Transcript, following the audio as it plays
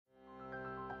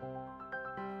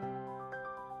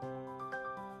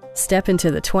Step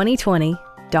into the 2020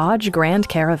 Dodge Grand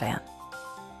Caravan.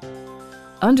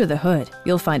 Under the hood,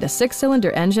 you'll find a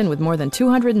 6-cylinder engine with more than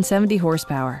 270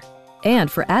 horsepower.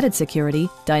 And for added security,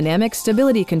 dynamic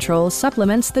stability control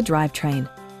supplements the drivetrain.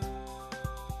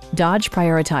 Dodge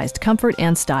prioritized comfort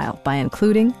and style by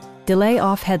including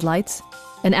delay-off headlights,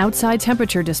 an outside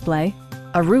temperature display,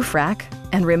 a roof rack,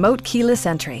 and remote keyless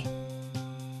entry.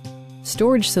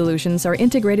 Storage solutions are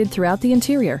integrated throughout the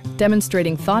interior,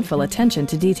 demonstrating thoughtful attention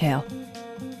to detail.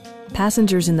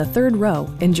 Passengers in the third row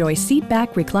enjoy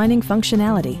seat-back reclining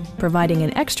functionality, providing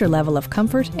an extra level of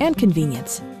comfort and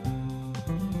convenience.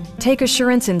 Take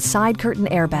assurance in side curtain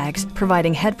airbags,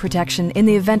 providing head protection in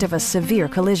the event of a severe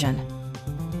collision.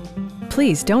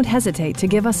 Please don't hesitate to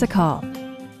give us a call.